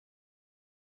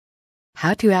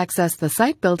How to access the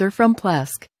site builder from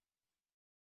Plesk.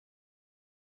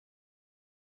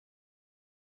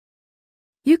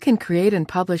 You can create and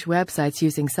publish websites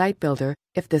using SiteBuilder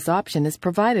if this option is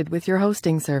provided with your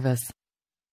hosting service.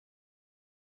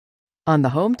 On the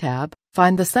Home tab,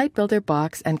 find the SiteBuilder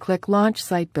box and click Launch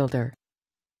SiteBuilder.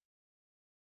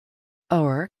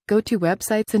 Or, go to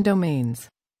Websites and Domains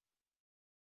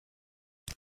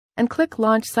and click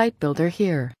Launch SiteBuilder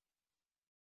here.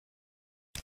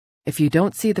 If you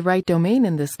don't see the right domain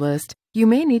in this list, you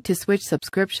may need to switch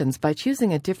subscriptions by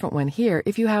choosing a different one here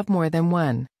if you have more than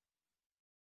one.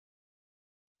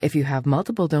 If you have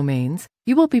multiple domains,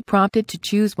 you will be prompted to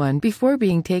choose one before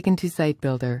being taken to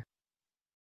SiteBuilder.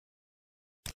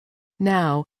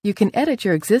 Now, you can edit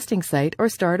your existing site or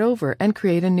start over and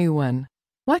create a new one.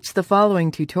 Watch the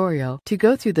following tutorial to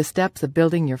go through the steps of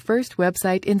building your first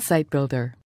website in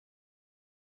SiteBuilder.